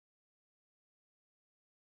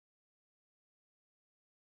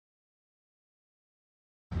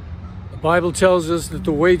Bible tells us that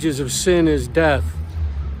the wages of sin is death,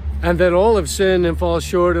 and that all have sinned and fall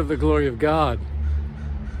short of the glory of God.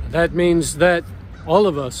 That means that all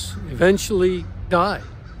of us eventually die.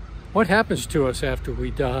 What happens to us after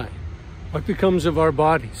we die? What becomes of our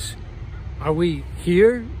bodies? Are we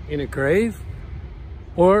here in a grave,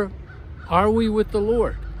 or are we with the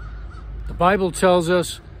Lord? The Bible tells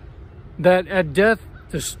us that at death,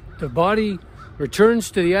 the body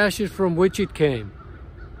returns to the ashes from which it came,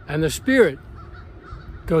 and the spirit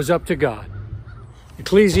goes up to God.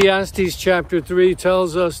 Ecclesiastes chapter 3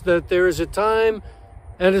 tells us that there is a time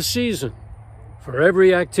and a season for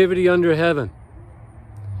every activity under heaven.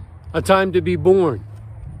 A time to be born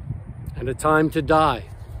and a time to die.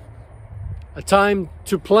 A time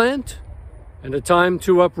to plant and a time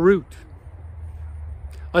to uproot.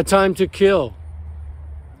 A time to kill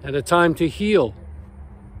and a time to heal.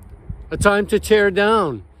 A time to tear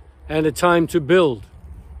down and a time to build.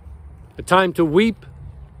 A time to weep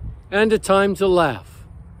and a time to laugh.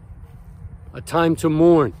 A time to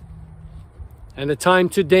mourn and a time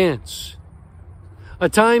to dance. A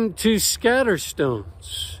time to scatter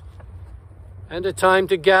stones and a time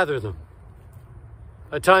to gather them.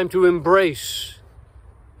 A time to embrace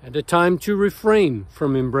and a time to refrain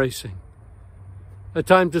from embracing. A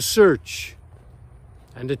time to search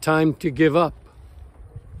and a time to give up.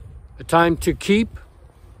 A time to keep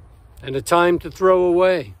and a time to throw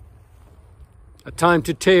away. A time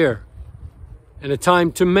to tear and a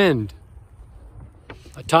time to mend.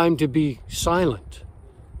 A time to be silent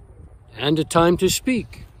and a time to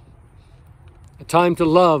speak. A time to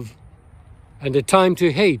love and a time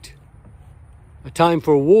to hate. A time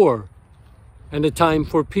for war and a time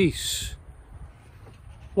for peace.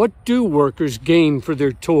 What do workers gain for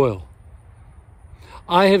their toil?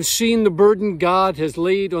 I have seen the burden God has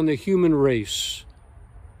laid on the human race.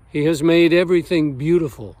 He has made everything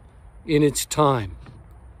beautiful in its time.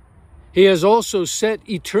 He has also set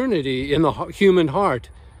eternity in the human heart,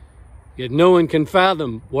 yet no one can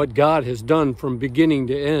fathom what God has done from beginning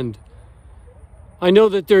to end. I know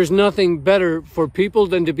that there's nothing better for people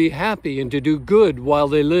than to be happy and to do good while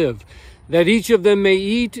they live, that each of them may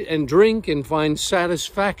eat and drink and find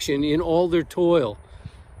satisfaction in all their toil.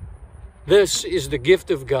 This is the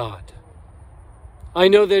gift of God. I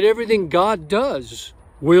know that everything God does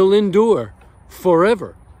will endure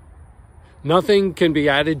forever. Nothing can be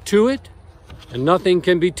added to it, and nothing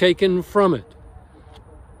can be taken from it.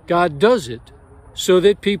 God does it so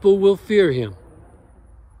that people will fear him.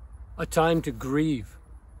 A time to grieve.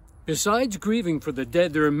 Besides grieving for the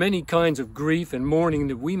dead, there are many kinds of grief and mourning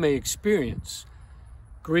that we may experience.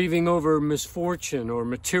 Grieving over misfortune or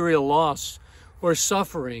material loss or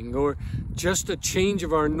suffering or just a change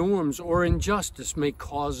of our norms or injustice may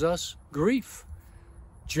cause us grief,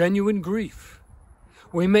 genuine grief.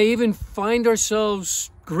 We may even find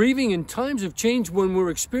ourselves grieving in times of change when we're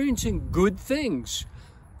experiencing good things,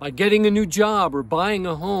 like getting a new job or buying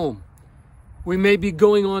a home. We may be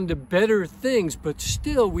going on to better things, but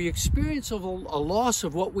still we experience a loss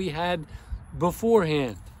of what we had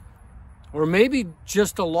beforehand, or maybe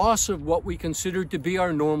just a loss of what we considered to be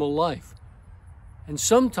our normal life. And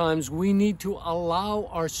sometimes we need to allow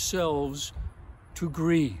ourselves to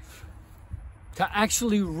grieve, to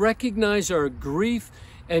actually recognize our grief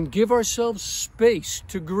and give ourselves space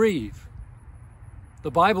to grieve.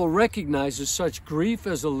 The Bible recognizes such grief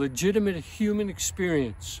as a legitimate human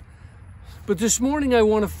experience. But this morning I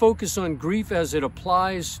want to focus on grief as it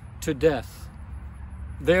applies to death.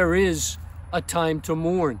 There is a time to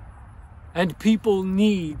mourn, and people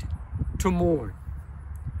need to mourn.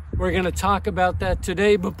 We're going to talk about that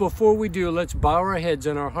today, but before we do, let's bow our heads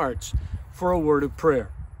and our hearts for a word of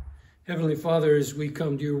prayer. Heavenly Father, as we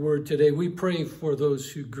come to your word today, we pray for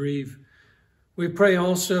those who grieve. We pray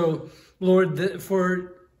also, Lord, that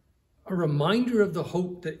for a reminder of the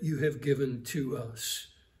hope that you have given to us.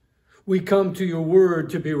 We come to your word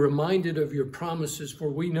to be reminded of your promises, for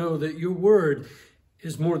we know that your word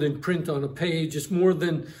is more than print on a page. It's more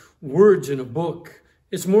than words in a book.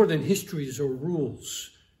 It's more than histories or rules.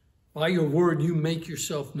 By your word, you make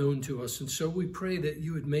yourself known to us. And so we pray that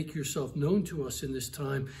you would make yourself known to us in this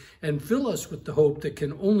time and fill us with the hope that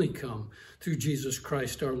can only come through Jesus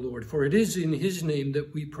Christ our Lord. For it is in his name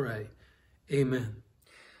that we pray. Amen.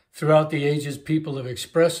 Throughout the ages, people have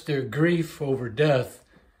expressed their grief over death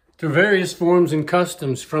through various forms and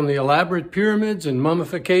customs, from the elaborate pyramids and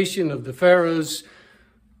mummification of the pharaohs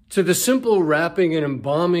to the simple wrapping and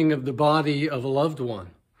embalming of the body of a loved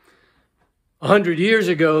one. 100 years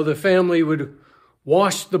ago, the family would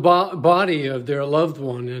wash the body of their loved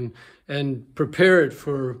one and prepare it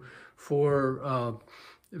for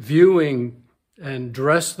viewing and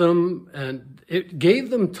dress them, and it gave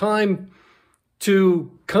them time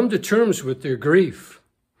to come to terms with their grief.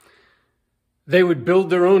 They would build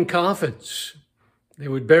their own coffins. They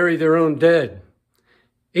would bury their own dead.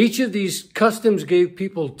 Each of these customs gave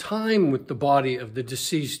people time with the body of the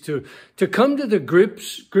deceased to come to the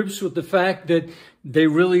grips with the fact that they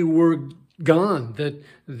really were gone,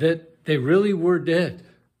 that they really were dead.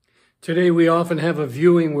 Today, we often have a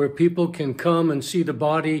viewing where people can come and see the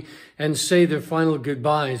body and say their final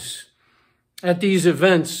goodbyes. At these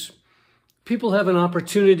events, people have an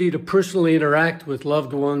opportunity to personally interact with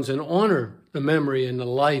loved ones and honor the memory and the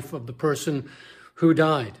life of the person who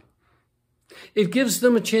died. It gives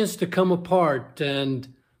them a chance to come apart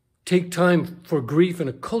and take time for grief in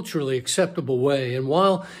a culturally acceptable way. And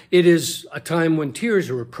while it is a time when tears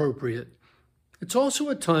are appropriate, it's also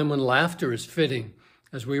a time when laughter is fitting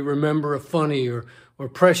as we remember a funny or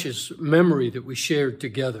precious memory that we shared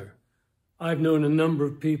together. I've known a number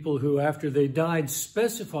of people who, after they died,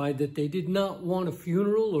 specified that they did not want a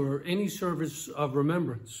funeral or any service of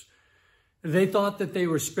remembrance. They thought that they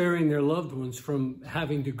were sparing their loved ones from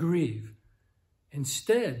having to grieve.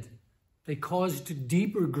 Instead, they caused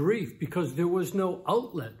deeper grief because there was no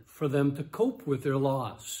outlet for them to cope with their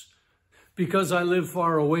loss. Because I live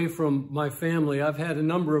far away from my family, I've had a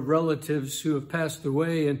number of relatives who have passed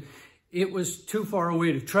away, and it was too far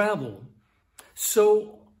away to travel.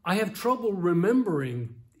 So I have trouble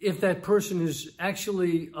remembering if that person is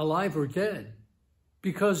actually alive or dead,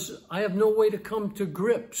 because I have no way to come to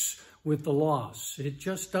grips with the loss. It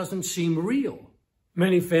just doesn't seem real.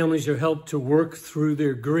 Many families are helped to work through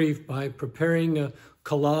their grief by preparing a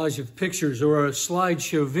collage of pictures or a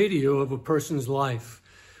slideshow video of a person's life,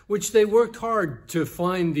 which they worked hard to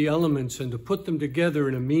find the elements and to put them together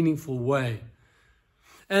in a meaningful way.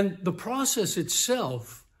 And the process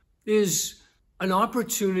itself is an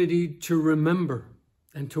opportunity to remember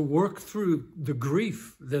and to work through the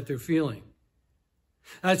grief that they're feeling.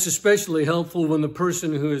 That's especially helpful when the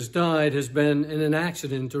person who has died has been in an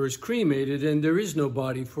accident or is cremated and there is no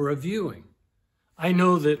body for a viewing. I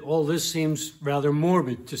know that all this seems rather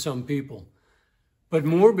morbid to some people, but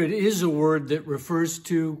morbid is a word that refers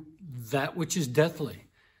to that which is deathly.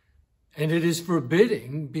 And it is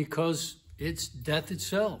forbidding because it's death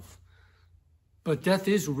itself. But death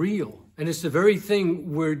is real, and it's the very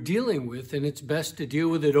thing we're dealing with, and it's best to deal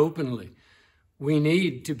with it openly. We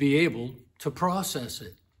need to be able to process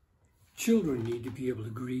it. Children need to be able to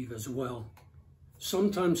grieve as well.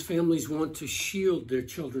 Sometimes families want to shield their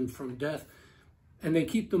children from death, and they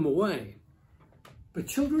keep them away. But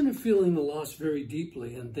children are feeling the loss very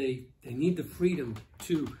deeply, and they need the freedom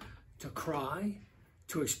to cry,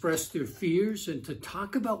 to express their fears, and to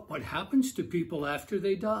talk about what happens to people after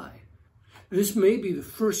they die. This may be the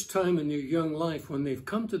first time in their young life when they've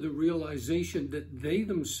come to the realization that they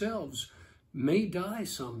themselves may die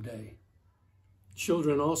someday.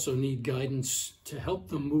 Children also need guidance to help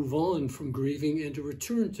them move on from grieving and to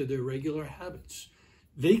return to their regular habits.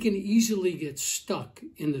 They can easily get stuck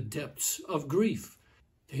in the depths of grief.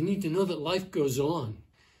 They need to know that life goes on.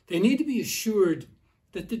 They need to be assured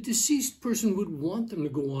that the deceased person would want them to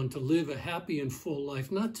go on to live a happy and full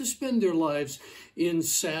life, not to spend their lives in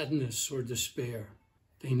sadness or despair.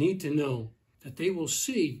 They need to know that they will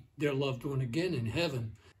see their loved one again in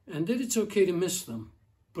heaven, and that it's okay to miss them.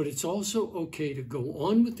 But it's also okay to go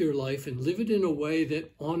on with their life and live it in a way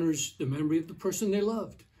that honors the memory of the person they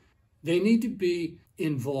loved. They need to be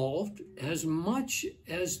involved as much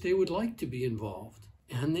as they would like to be involved.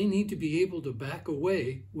 And they need to be able to back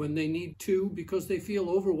away when they need to because they feel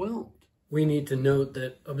overwhelmed. We need to note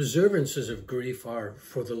that observances of grief are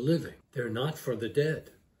for the living. They're not for the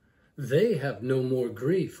dead. They have no more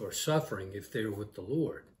grief or suffering if they're with the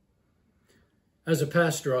Lord. As a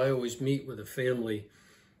pastor, I always meet with a family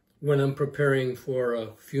when I'm preparing for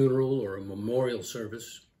a funeral or a memorial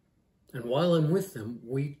service. And while I'm with them,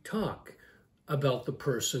 we talk about the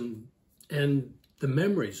person and the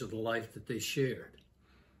memories of the life that they shared.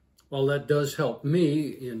 While that does help me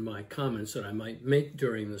in my comments that I might make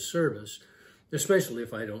during the service, especially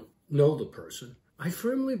if I don't know the person, I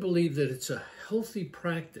firmly believe that it's a healthy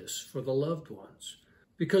practice for the loved ones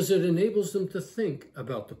because it enables them to think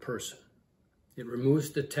about the person. It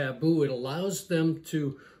removes the taboo. It allows them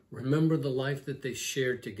to remember the life that they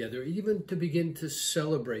shared together, even to begin to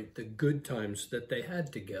celebrate the good times that they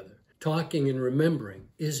had together. Talking and remembering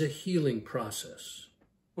is a healing process.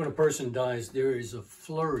 When a person dies, there is a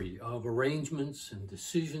flurry of arrangements and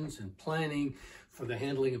decisions and planning for the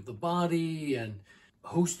handling of the body and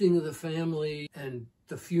hosting of the family and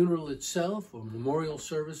the funeral itself or memorial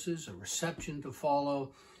services, a reception to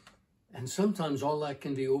follow. And sometimes all that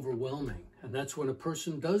can be overwhelming. And that's when a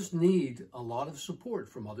person does need a lot of support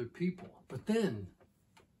from other people. But then,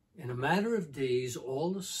 in a matter of days,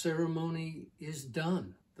 all the ceremony is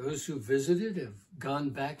done. Those who visited have gone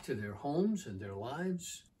back to their homes and their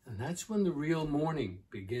lives. And that's when the real mourning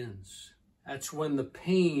begins. That's when the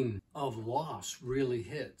pain of loss really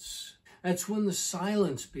hits. That's when the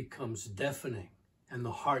silence becomes deafening and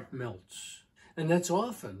the heart melts. And that's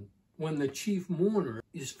often when the chief mourner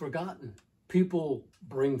is forgotten. People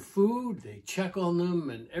bring food, they check on them,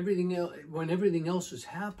 and everything else, when everything else is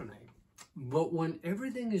happening. But when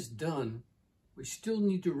everything is done, we still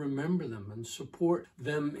need to remember them and support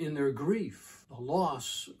them in their grief. The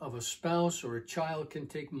loss of a spouse or a child can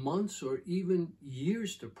take months or even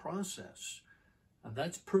years to process. Now,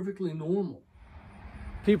 that's perfectly normal.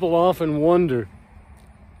 People often wonder,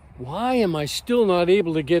 why am I still not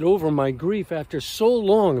able to get over my grief after so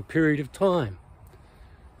long a period of time?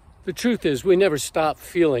 The truth is, we never stop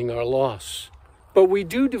feeling our loss, but we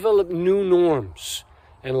do develop new norms,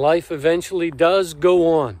 and life eventually does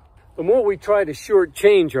go on. The more we try to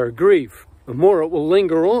shortchange our grief, the more it will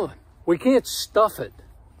linger on. We can't stuff it.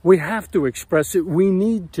 We have to express it. We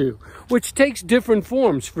need to, which takes different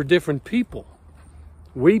forms for different people.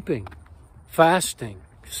 Weeping, fasting,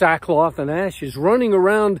 sackcloth and ashes, running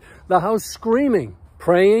around the house screaming,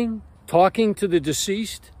 praying, talking to the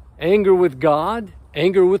deceased, anger with God,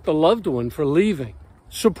 anger with the loved one for leaving,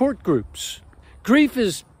 support groups. Grief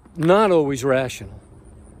is not always rational,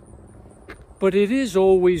 but it is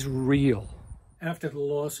always real. After the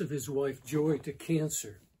loss of his wife Joy to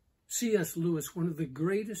cancer, C.S. Lewis, one of the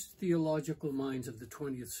greatest theological minds of the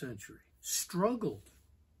 20th century, struggled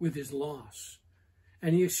with his loss.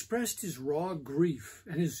 And he expressed his raw grief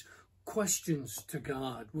and his questions to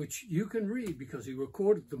God, which you can read because he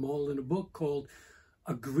recorded them all in a book called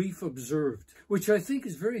A Grief Observed, which I think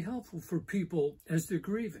is very helpful for people as they're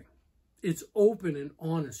grieving. It's open and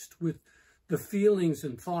honest with the feelings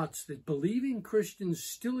and thoughts that believing Christians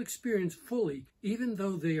still experience fully, even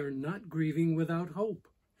though they are not grieving without hope.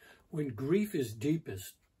 When grief is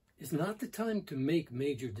deepest, it's not the time to make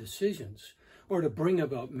major decisions or to bring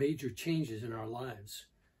about major changes in our lives.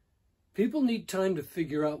 People need time to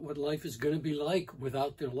figure out what life is going to be like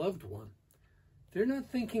without their loved one. They're not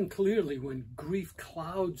thinking clearly when grief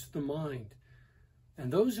clouds the mind,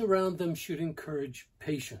 and those around them should encourage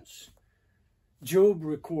patience. Job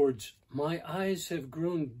records, "My eyes have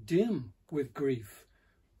grown dim with grief.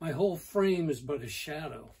 My whole frame is but a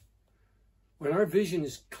shadow." When our vision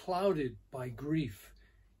is clouded by grief,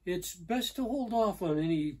 it's best to hold off on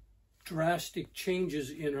any drastic changes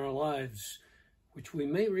in our lives, which we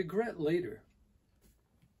may regret later.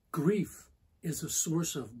 Grief is a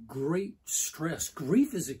source of great stress.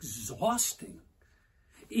 Grief is exhausting.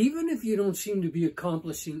 Even if you don't seem to be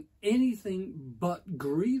accomplishing anything but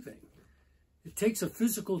grieving, it takes a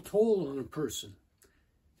physical toll on a person.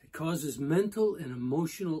 It causes mental and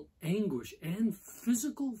emotional anguish and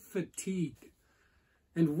physical fatigue.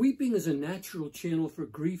 And weeping is a natural channel for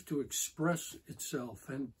grief to express itself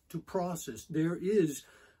and to process. There is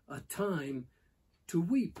a time to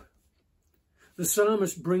weep. The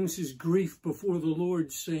psalmist brings his grief before the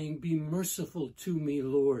Lord, saying, "Be merciful to me,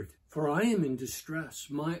 Lord, for I am in distress.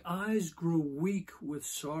 My eyes grow weak with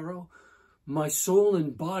sorrow, my soul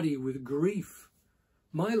and body with grief.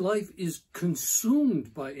 My life is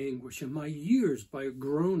consumed by anguish, and my years by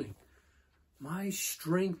groaning. My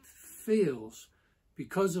strength fails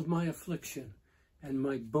because of my affliction, and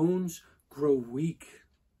my bones grow weak."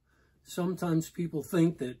 Sometimes people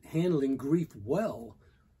think that handling grief well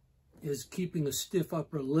is keeping a stiff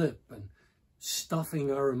upper lip and stuffing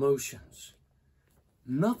our emotions.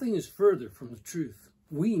 Nothing is further from the truth.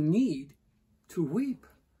 We need to weep.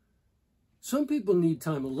 Some people need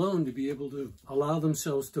time alone to be able to allow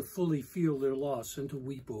themselves to fully feel their loss and to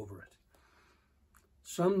weep over it.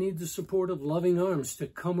 Some need the support of loving arms to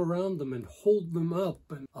come around them and hold them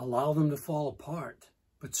up and allow them to fall apart.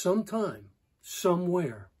 But sometime,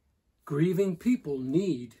 somewhere, grieving people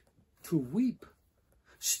need to weep.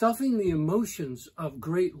 Stuffing the emotions of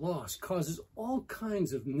great loss causes all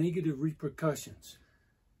kinds of negative repercussions.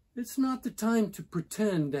 It's not the time to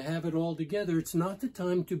pretend to have it all together. It's not the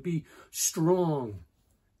time to be strong.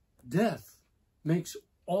 Death makes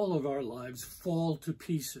all of our lives fall to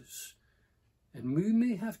pieces, and we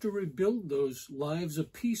may have to rebuild those lives a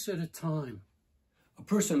piece at a time. A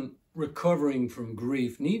person recovering from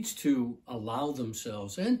grief needs to allow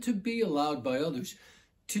themselves, and to be allowed by others,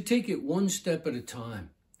 to take it one step at a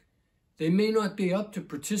time. They may not be up to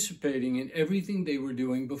participating in everything they were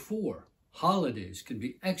doing before. Holidays can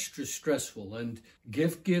be extra stressful, and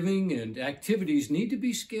gift giving and activities need to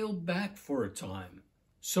be scaled back for a time.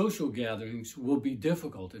 Social gatherings will be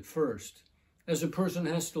difficult at first, as a person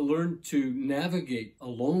has to learn to navigate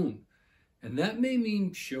alone, and that may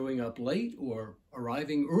mean showing up late or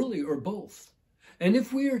arriving early or both. And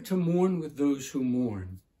if we are to mourn with those who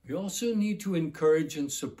mourn, we also need to encourage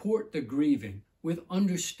and support the grieving with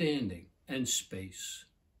understanding and space.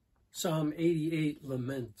 Psalm 88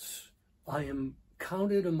 laments, I am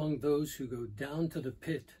counted among those who go down to the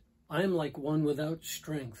pit. I am like one without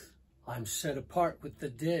strength. I am set apart with the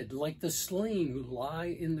dead, like the slain who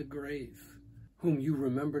lie in the grave, whom you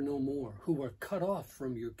remember no more, who are cut off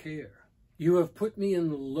from your care. You have put me in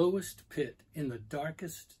the lowest pit, in the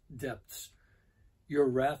darkest depths. Your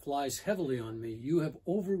wrath lies heavily on me. You have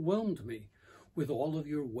overwhelmed me with all of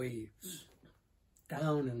your waves.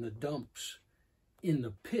 Down in the dumps, in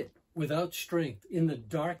the pit, without strength, in the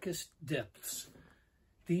darkest depths.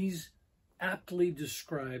 These aptly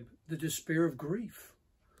describe the despair of grief.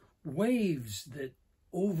 Waves that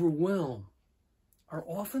overwhelm are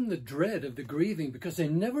often the dread of the grieving because they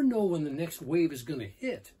never know when the next wave is going to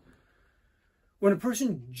hit. When a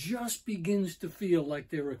person just begins to feel like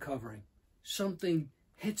they're recovering, something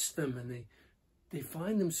hits them and they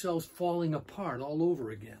find themselves falling apart all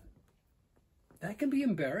over again. That can be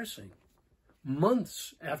embarrassing.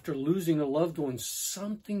 Months after losing a loved one,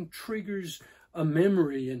 something triggers a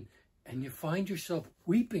memory and you find yourself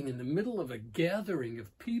weeping in the middle of a gathering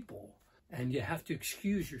of people and you have to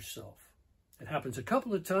excuse yourself. It happens a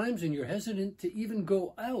couple of times and you're hesitant to even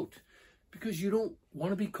go out because you don't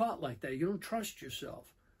want to be caught like that. You don't trust yourself.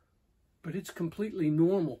 But it's completely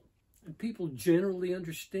normal. And people generally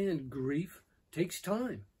understand grief takes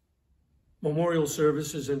time. Memorial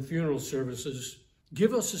services and funeral services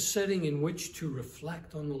give us a setting in which to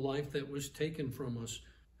reflect on the life that was taken from us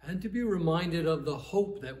and to be reminded of the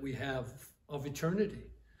hope that we have of eternity.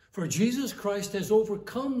 For Jesus Christ has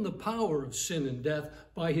overcome the power of sin and death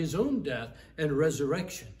by his own death and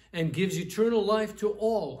resurrection and gives eternal life to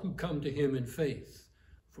all who come to him in faith.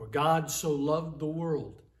 For God so loved the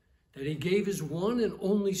world that he gave his one and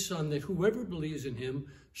only Son, that whoever believes in him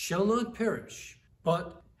shall not perish,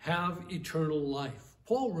 but have eternal life.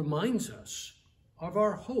 Paul reminds us of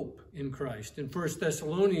our hope in Christ in 1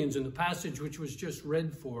 Thessalonians, in the passage which was just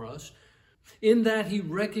read for us, in that he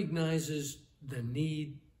recognizes the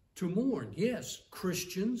need to mourn. Yes,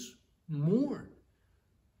 Christians mourn.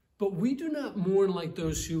 But we do not mourn like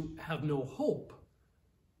those who have no hope.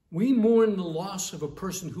 We mourn the loss of a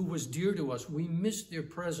person who was dear to us. We miss their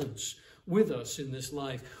presence with us in this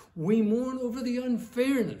life. We mourn over the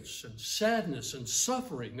unfairness and sadness and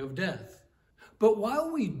suffering of death. But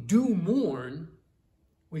while we do mourn,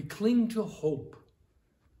 we cling to hope.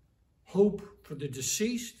 Hope for the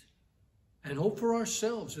deceased and hope for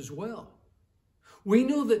ourselves as well. We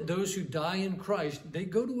know that those who die in Christ, they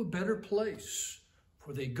go to a better place,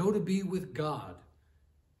 for they go to be with God.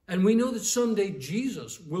 And we know that someday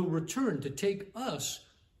Jesus will return to take us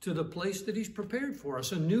to the place that he's prepared for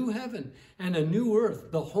us, a new heaven and a new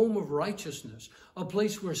earth, the home of righteousness, a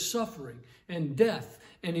place where suffering and death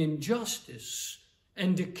and injustice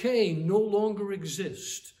and decay no longer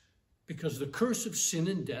exist because the curse of sin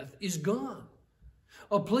and death is gone.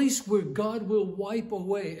 A place where God will wipe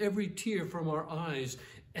away every tear from our eyes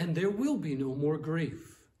and there will be no more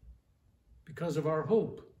grief. Because of our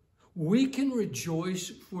hope, we can rejoice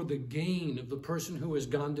for the gain of the person who has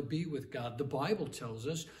gone to be with God. The Bible tells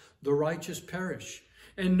us the righteous perish,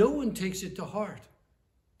 and no one takes it to heart.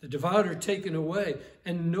 The devout are taken away,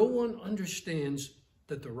 and no one understands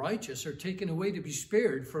that the righteous are taken away to be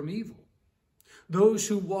spared from evil. Those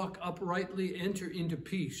who walk uprightly enter into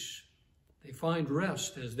peace. They find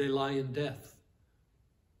rest as they lie in death.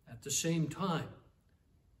 At the same time,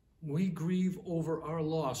 we grieve over our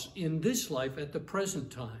loss in this life at the present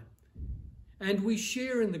time. And we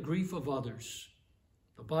share in the grief of others.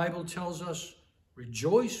 The Bible tells us,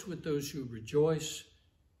 rejoice with those who rejoice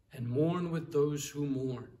and mourn with those who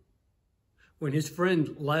mourn. When his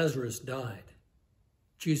friend Lazarus died,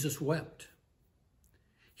 Jesus wept.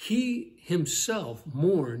 He himself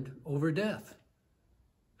mourned over death.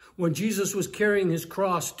 When Jesus was carrying his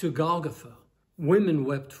cross to Golgotha, women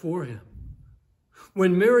wept for him.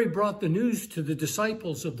 When Mary brought the news to the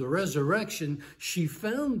disciples of the resurrection, she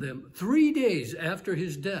found them 3 days after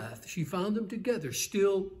his death. She found them together,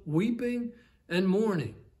 still weeping and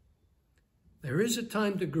mourning. There is a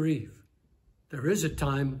time to grieve. There is a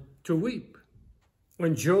time to weep.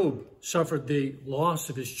 When Job suffered the loss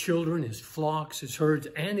of his children, his flocks, his herds,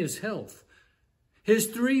 and his health, his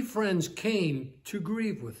 3 friends came to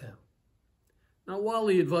grieve with him. Now, while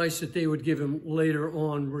the advice that they would give him later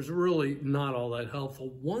on was really not all that helpful,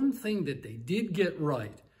 one thing that they did get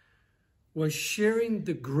right was sharing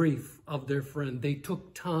the grief of their friend. They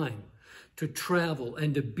took time to travel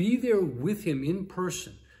and to be there with him in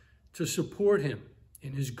person, to support him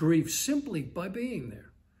in his grief simply by being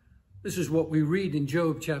there. This is what we read in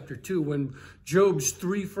Job chapter 2, when Job's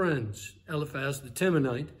three friends, Eliphaz the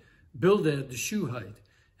Temanite, Bildad the Shuhite,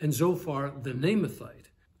 and Zophar the Naamathite,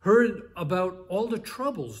 heard about all the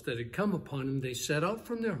troubles that had come upon him. They set out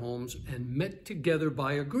from their homes and met together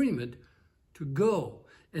by agreement to go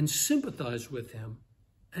and sympathize with him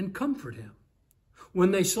and comfort him. When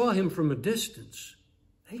they saw him from a distance,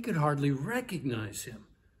 they could hardly recognize him.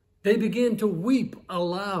 They began to weep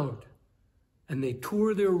aloud, and they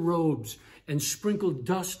tore their robes and sprinkled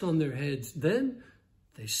dust on their heads. Then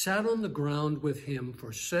they sat on the ground with him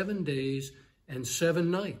for 7 days and 7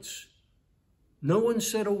 nights. No one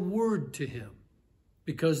said a word to him,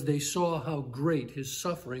 because they saw how great his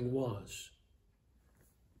suffering was.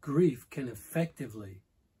 Grief can effectively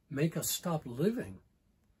make us stop living.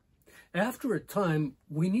 After a time,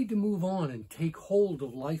 we need to move on and take hold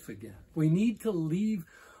of life again. We need to leave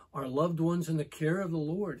our loved ones in the care of the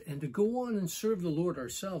Lord and to go on and serve the Lord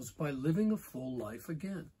ourselves by living a full life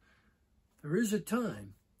again. There is a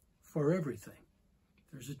time for everything.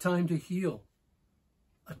 There's a time to heal,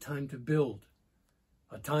 a time to build,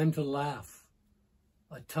 a time to laugh,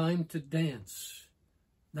 a time to dance.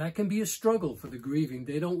 That can be a struggle for the grieving.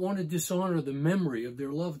 They don't want to dishonor the memory of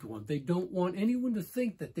their loved one. They don't want anyone to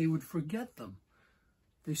think that they would forget them.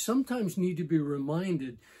 They sometimes need to be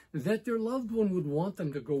reminded that their loved one would want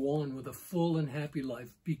them to go on with a full and happy life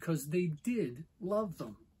because they did love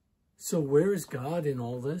them. So where is God in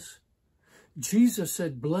all this? Jesus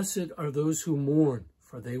said, "Blessed are those who mourn,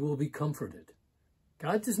 for they will be comforted."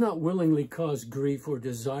 God does not willingly cause grief or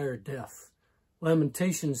desire death.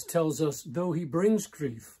 Lamentations tells us, though he brings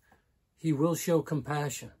grief, he will show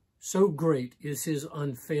compassion. So great is his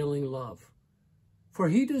unfailing love. For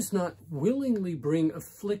he does not willingly bring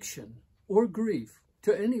affliction or grief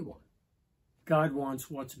to anyone. God wants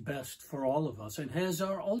what's best for all of us and has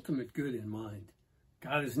our ultimate good in mind.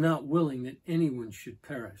 God is not willing that anyone should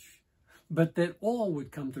perish, but that all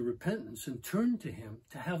would come to repentance and turn to him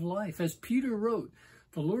to have life. As Peter wrote,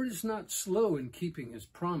 the Lord is not slow in keeping his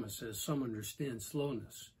promise, as some understand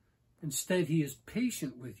slowness. Instead, he is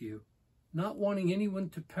patient with you, not wanting anyone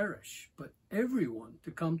to perish, but everyone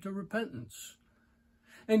to come to repentance.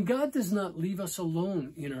 And God does not leave us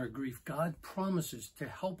alone in our grief. God promises to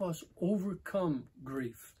help us overcome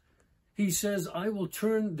grief. He says, "I will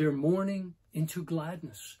turn their mourning into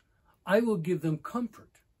gladness. I will give them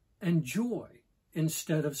comfort and joy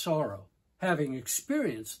instead of sorrow." Having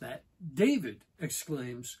experienced that, David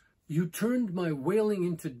exclaims, "You turned my wailing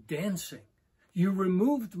into dancing. You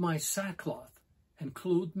removed my sackcloth and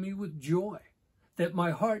clothed me with joy, that my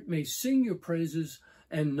heart may sing your praises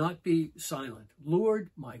and not be silent. Lord,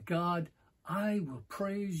 my God, I will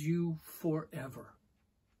praise you forever."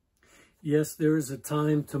 Yes, there is a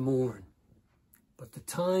time to mourn, but the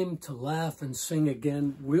time to laugh and sing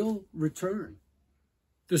again will return.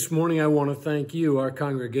 This morning, I want to thank you, our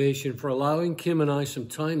congregation, for allowing Kim and I some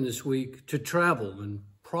time this week to travel and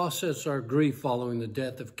process our grief following the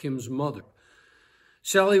death of Kim's mother.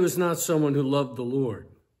 Sally was not someone who loved the Lord.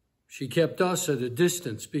 She kept us at a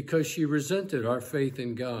distance because she resented our faith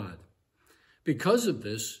in God. Because of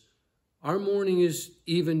this, our mourning is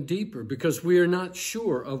even deeper because we are not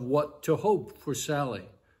sure of what to hope for Sally.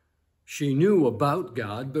 She knew about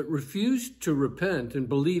God, but refused to repent and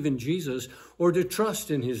believe in Jesus or to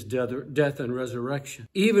trust in his death and resurrection.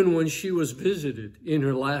 Even when she was visited in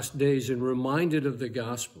her last days and reminded of the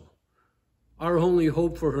gospel, our only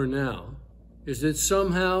hope for her now is that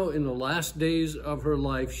somehow in the last days of her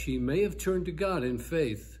life, she may have turned to God in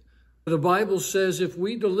faith. The Bible says if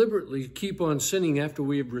we deliberately keep on sinning after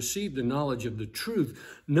we have received the knowledge of the truth,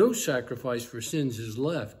 no sacrifice for sins is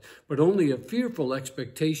left, but only a fearful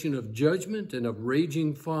expectation of judgment and of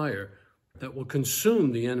raging fire that will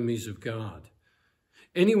consume the enemies of God.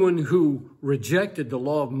 Anyone who rejected the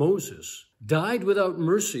law of Moses died without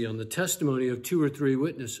mercy on the testimony of 2 or 3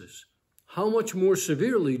 witnesses. How much more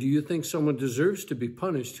severely do you think someone deserves to be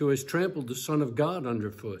punished who has trampled the Son of God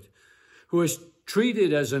underfoot, who has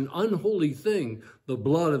treated as an unholy thing the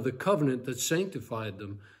blood of the covenant that sanctified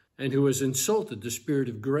them, and who has insulted the Spirit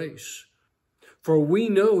of grace? For we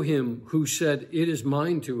know him who said, "It is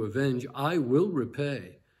mine to avenge, I will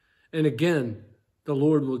repay." And again, the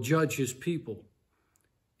Lord will judge his people.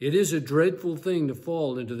 It is a dreadful thing to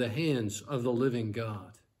fall into the hands of the living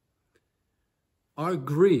God. Our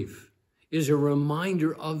grief is a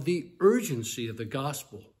reminder of the urgency of the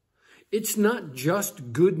gospel. It's not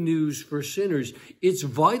just good news for sinners, it's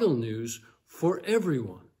vital news for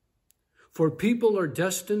everyone. For people are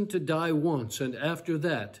destined to die once, and after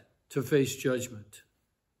that, to face judgment.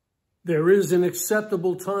 There is an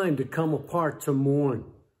acceptable time to come apart to mourn.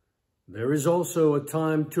 There is also a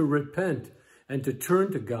time to repent and to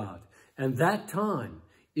turn to God, and that time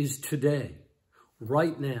is today,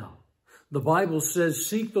 right now. The Bible says,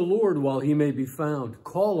 "Seek the Lord while he may be found.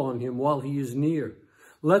 Call on him while he is near.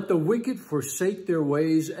 Let the wicked forsake their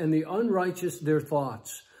ways and the unrighteous their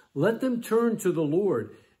thoughts. Let them turn to the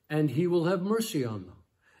Lord, and he will have mercy on them,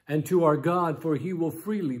 and to our God, for he will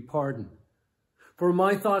freely pardon. For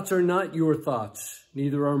my thoughts are not your thoughts,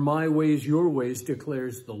 neither are my ways your ways,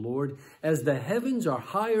 declares the Lord. As the heavens are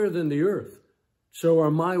higher than the earth, so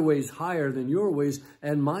are my ways higher than your ways,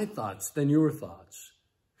 and my thoughts than your thoughts."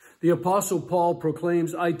 The Apostle Paul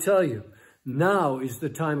proclaims, "I tell you, now is the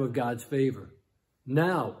time of God's favor.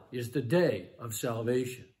 Now is the day of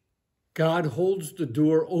salvation." God holds the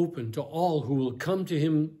door open to all who will come to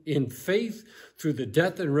him in faith through the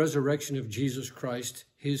death and resurrection of Jesus Christ,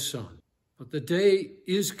 his Son. But the day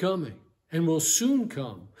is coming and will soon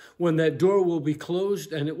come when that door will be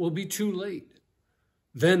closed and it will be too late.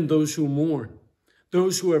 Then those who mourn,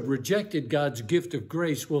 those who have rejected God's gift of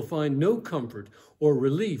grace, will find no comfort or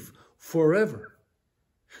relief forever.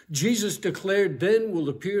 Jesus declared, "Then will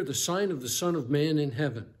appear the sign of the Son of Man in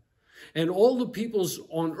heaven, and all the peoples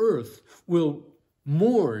on earth will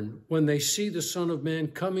mourn when they see the Son of Man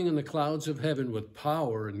coming in the clouds of heaven with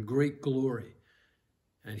power and great glory.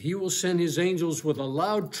 And he will send his angels with a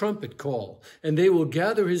loud trumpet call, and they will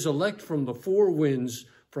gather his elect from the four winds,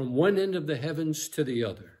 from one end of the heavens to the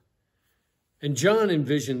other." And John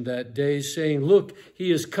envisioned that day, saying, "Look,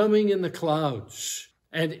 he is coming in the clouds,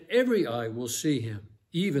 and every eye will see him,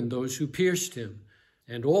 even those who pierced him,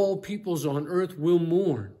 and all peoples on earth will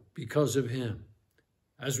mourn because of him."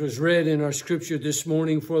 As was read in our scripture this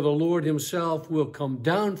morning, "For the Lord himself will come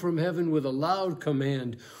down from heaven with a loud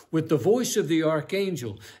command, with the voice of the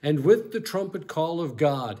archangel, and with the trumpet call of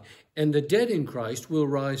God, and the dead in Christ will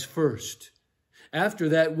rise first. After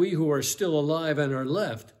that, we who are still alive and are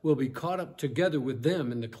left will be caught up together with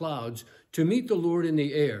them in the clouds to meet the Lord in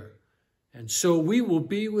the air. And so we will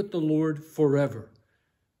be with the Lord forever.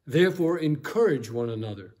 Therefore, encourage one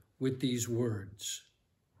another with these words."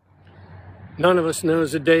 None of us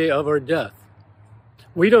knows the day of our death.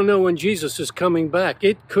 We don't know when Jesus is coming back.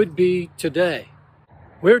 It could be today.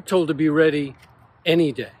 We're told to be ready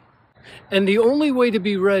any day. And the only way to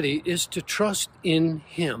be ready is to trust in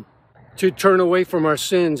him, to turn away from our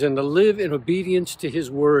sins and to live in obedience to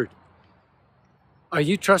his word. Are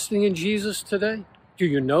you trusting in Jesus today? Do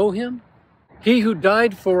you know him? He who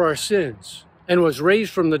died for our sins and was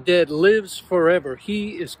raised from the dead lives forever.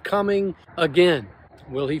 He is coming again.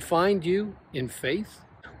 Will he find you in faith?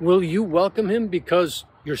 Will you welcome him because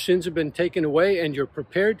your sins have been taken away and you're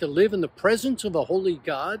prepared to live in the presence of a holy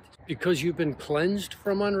God because you've been cleansed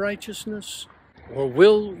from unrighteousness? Or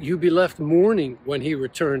will you be left mourning when he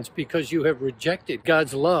returns because you have rejected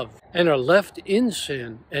God's love and are left in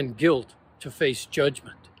sin and guilt to face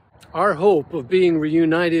judgment? Our hope of being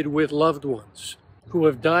reunited with loved ones who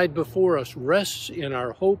have died before us rests in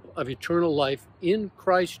our hope of eternal life in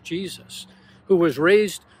Christ Jesus, who was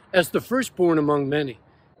raised as the firstborn among many.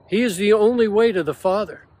 He is the only way to the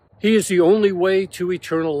Father. He is the only way to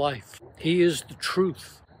eternal life. He is the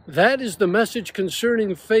truth. That is the message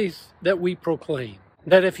concerning faith that we proclaim.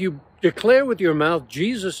 That if you declare with your mouth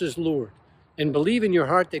Jesus is Lord and believe in your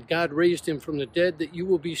heart that God raised him from the dead, that you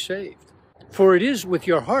will be saved. For it is with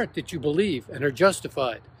your heart that you believe and are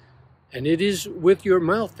justified, and it is with your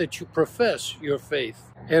mouth that you profess your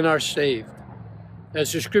faith and are saved.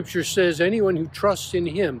 As the scripture says, anyone who trusts in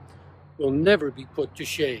him will never be put to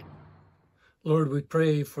shame. Lord, we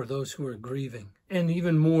pray for those who are grieving. And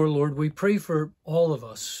even more, Lord, we pray for all of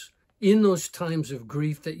us in those times of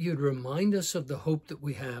grief, that you'd remind us of the hope that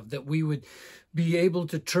we have, that we would be able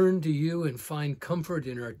to turn to you and find comfort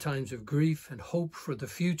in our times of grief and hope for the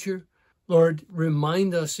future. Lord,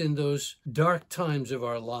 remind us in those dark times of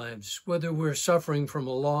our lives, whether we're suffering from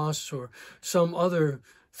a loss or some other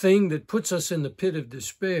thing that puts us in the pit of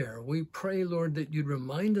despair. We pray, Lord, that you'd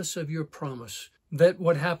remind us of your promise, that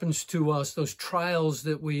what happens to us, those trials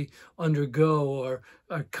that we undergo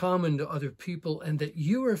are common to other people, and that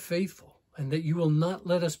you are faithful, and that you will not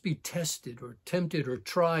let us be tested or tempted or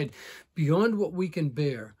tried beyond what we can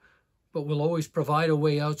bear, but will always provide a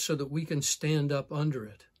way out so that we can stand up under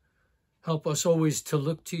it. Help us always to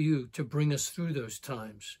look to you to bring us through those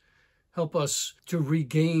times. Help us to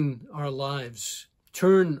regain our lives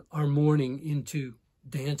Turn our mourning into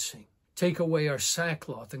dancing. Take away our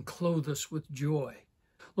sackcloth and clothe us with joy.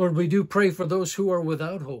 Lord, we do pray for those who are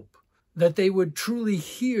without hope, that they would truly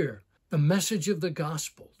hear the message of the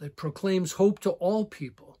gospel that proclaims hope to all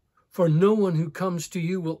people, for no one who comes to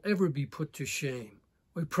you will ever be put to shame.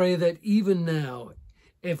 We pray that even now,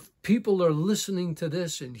 if people are listening to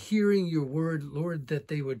this and hearing your word, Lord, that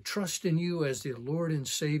they would trust in you as their Lord and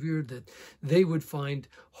Savior, that they would find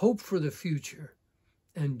hope for the future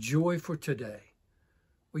and joy for today.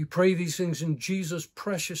 We pray these things in Jesus'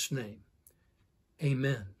 precious name.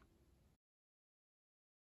 Amen.